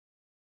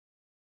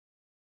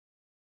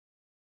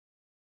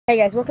Hey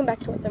guys, welcome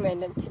back to What's So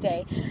Random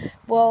today.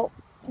 Well,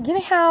 you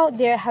know how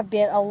there have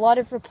been a lot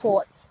of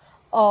reports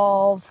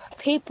of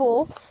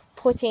people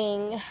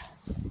putting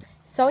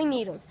sewing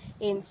needles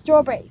in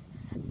strawberries,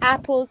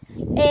 apples,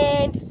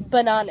 and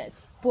bananas.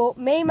 Well,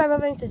 me, my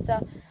brother and sister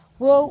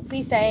will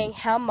be saying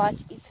how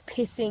much it's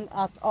pissing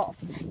us off.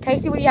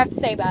 Casey, what do you have to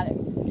say about it?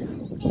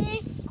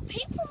 If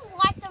people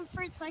like them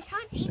fruits, they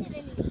can't eat it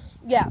anymore.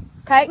 Yeah,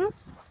 Peyton?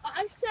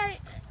 I say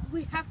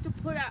we have to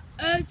put an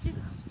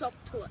urgent stop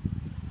to it.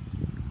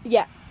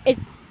 Yeah,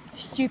 it's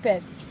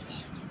stupid.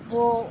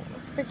 Well,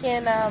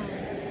 freaking,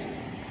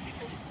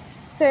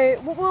 so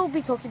what we'll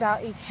be talking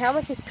about is how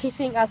much is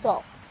pissing us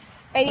off.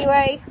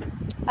 Anyway,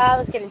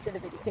 let's get into the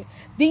video.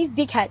 These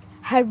dickheads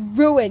have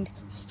ruined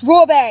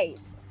strawberries,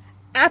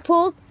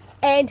 apples,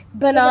 and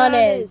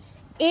bananas.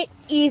 It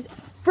is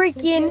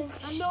freaking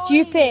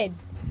stupid.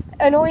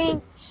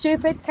 Annoying,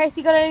 stupid.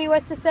 Casey, got any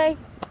words to say?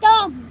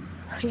 Dumb.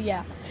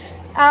 Yeah.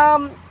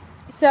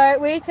 So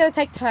we're just going to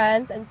take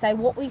turns and say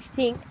what we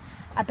think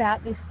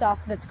about this stuff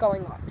that's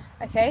going on,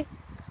 okay?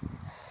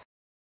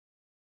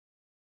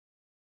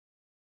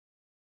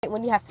 What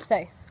do you have to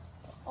say?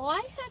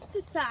 I have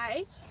to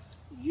say,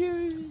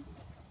 you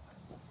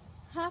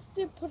have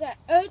to put an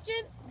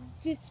urgent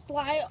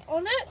display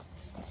on it,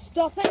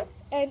 stop it,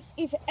 and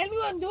if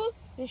anyone does,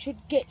 they should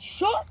get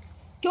shot,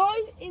 go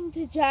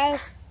into jail,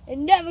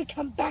 and never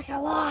come back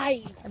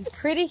alive. I'm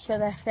pretty sure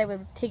that if they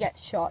were to get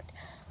shot,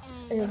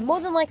 they would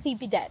more than likely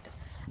be dead,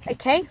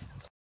 okay?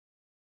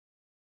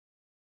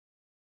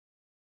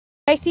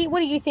 Casey, what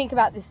do you think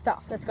about this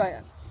stuff that's going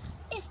on?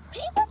 If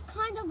people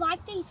kind of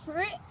like these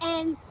fruit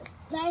and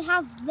they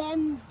have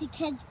them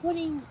dickheads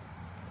putting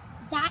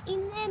that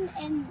in them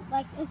and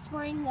like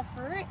spraying the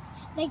fruit,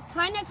 they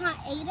kind of can't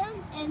eat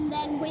them. And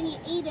then when you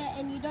eat it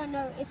and you don't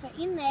know if it's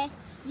in there,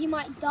 you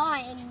might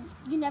die and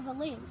you never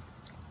live.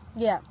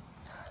 Yeah.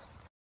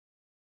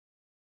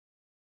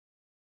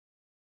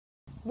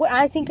 What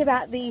I think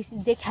about these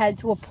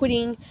dickheads who are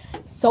putting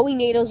sewing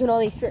needles in all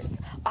these fruits.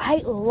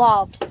 I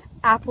love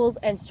apples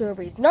and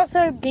strawberries. Not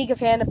so big a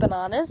fan of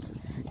bananas.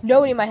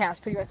 Nobody in my house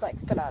pretty much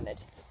likes bananas.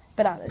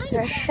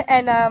 Sorry.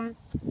 And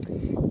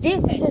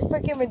this is just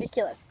freaking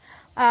ridiculous.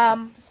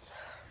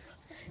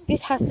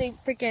 This has to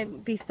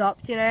freaking be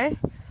stopped, you know?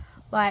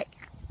 Like,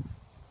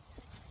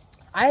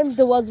 I'm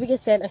the world's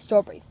biggest fan of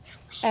strawberries.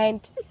 And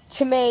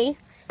to me,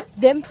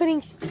 them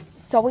putting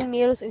sewing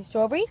needles in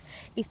strawberries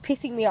is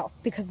pissing me off.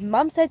 Because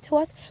Mum said to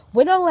us,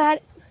 we're not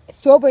allowed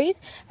strawberries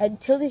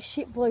until this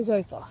shit blows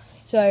over.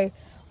 So,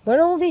 when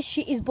all this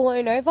shit is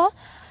blown over,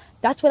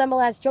 that's when I'm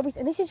allowed strawberries.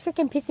 And this is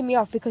freaking pissing me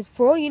off because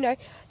for all you know,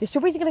 the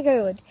strawberries are going to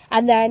go good.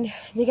 And then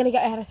they're going to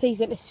get out of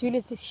season as soon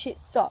as this shit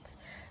stops.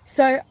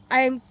 So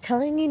I'm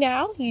telling you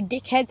now, you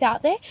dickheads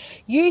out there,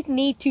 you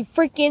need to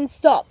freaking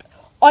stop.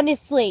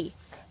 Honestly.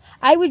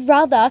 I would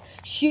rather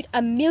shoot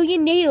 1,000,000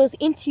 needles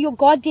into your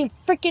goddamn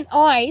freaking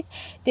eyes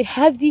than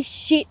have this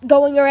shit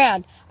going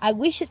around. I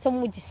wish that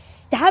someone would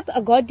just stab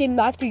a goddamn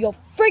knife through your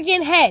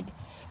freaking head.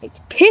 It's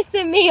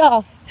pissing me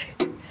off.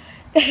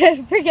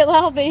 Freaking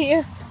loud in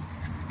here.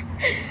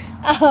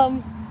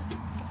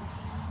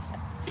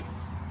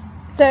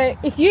 So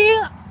if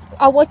you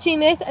are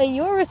watching this and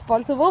you're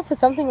responsible for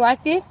something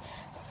like this,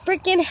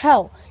 freaking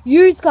hell,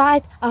 you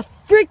guys are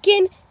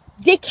freaking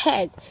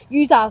dickheads.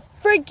 You are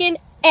freaking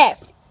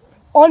F.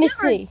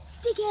 Honestly.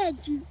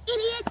 Dickheads, you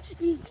idiots!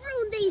 You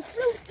ruined these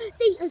fruits.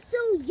 They are so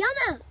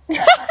yummy.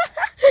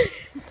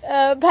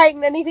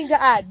 Peyton, anything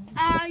to add?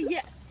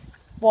 Yes.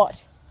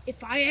 What?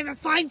 If I ever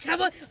find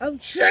someone, I'm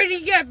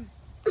shooting them.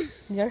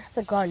 You don't have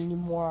the gun, you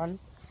moron.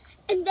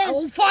 And I then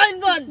will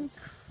find one.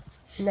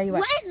 No, you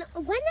won't.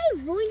 when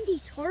they ruin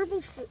these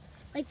horrible fruit,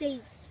 like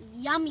these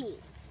yummy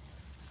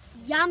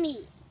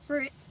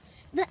fruits,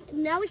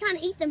 now we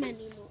can't eat them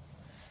anymore.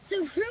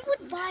 So who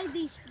would buy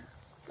these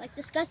like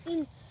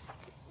disgusting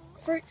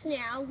fruits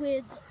now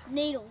with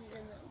needles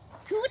in them?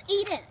 Who would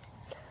eat it?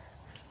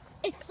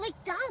 It's like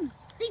dumb.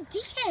 They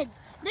dickheads.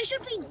 They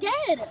should be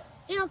dead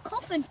in a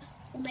coffin,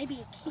 or maybe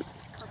a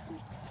kid's coffin.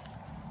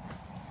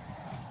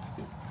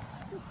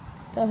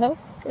 The hell?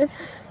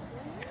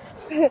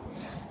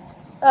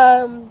 How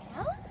long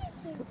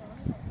is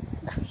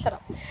this? Shut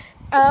up.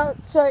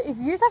 So if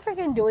you are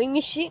freaking doing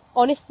this shit,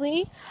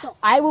 honestly, Stop.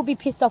 I will be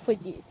pissed off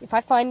with you. If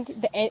I find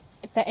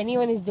that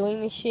anyone is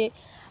doing this shit,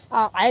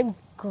 I'm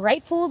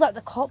grateful that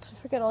the cops are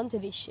freaking onto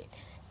this shit.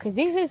 Because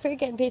this is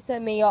freaking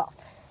pissing me off.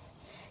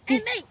 And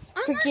This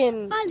mate,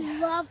 freaking... I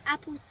love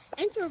apples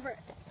and strawberries.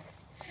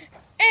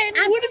 And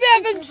Apples what about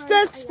and them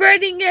strawberries start are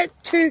spreading it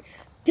to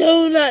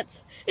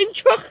donuts and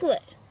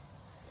chocolate?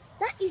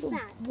 That is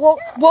bad.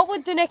 What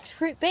would the next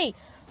fruit be?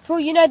 For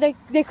you know,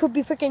 they could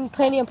be freaking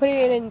planning on putting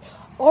it in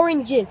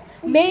oranges,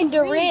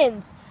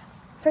 mandarins,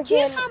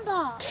 freaking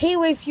Cucumber.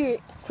 kiwi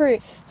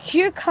fruit,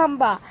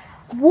 cucumber,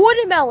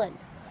 watermelon.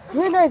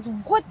 Who knows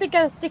what they're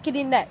gonna stick it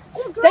in next?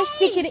 Or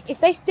If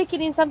they stick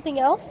it in something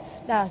else,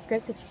 nah,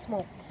 grapes are too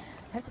small.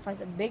 I have to find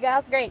some big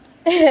ass grapes.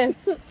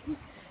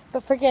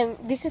 But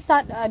freaking, this is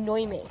starting to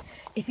annoy me.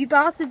 If you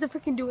bastards are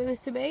freaking doing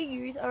this to me,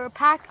 you are a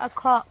pack of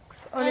cocks,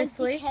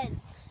 honestly. And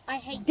dickheads. I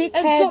hate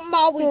Dickheads. And some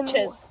more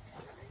witches.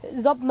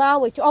 Zop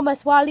Mawich,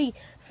 Omas Wali,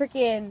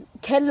 freaking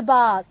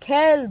Kelba,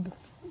 Kelb,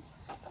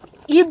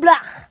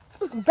 Iblach,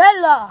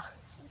 Bella.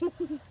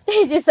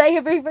 Just say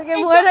every freaking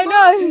And word I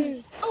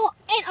know. Oh,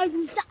 and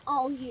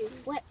I'm you.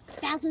 What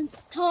thousands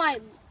of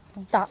time?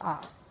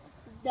 Da'a.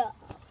 Duh.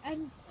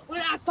 And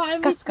when I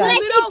find Cuss this guy. When I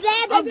criminal,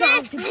 say blah, I'm blah,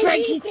 going to blah,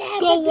 break I his mean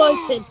skull blah,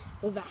 blah. open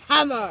with a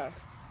hammer.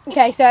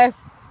 Okay, so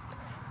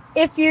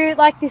if you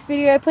like this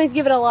video, please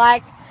give it a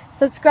like,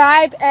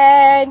 subscribe,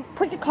 and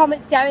put your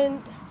comments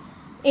down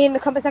in the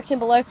comment section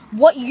below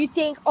what you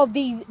think of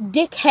these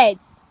dickheads.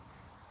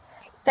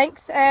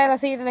 Thanks, and I'll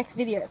see you in the next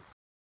video.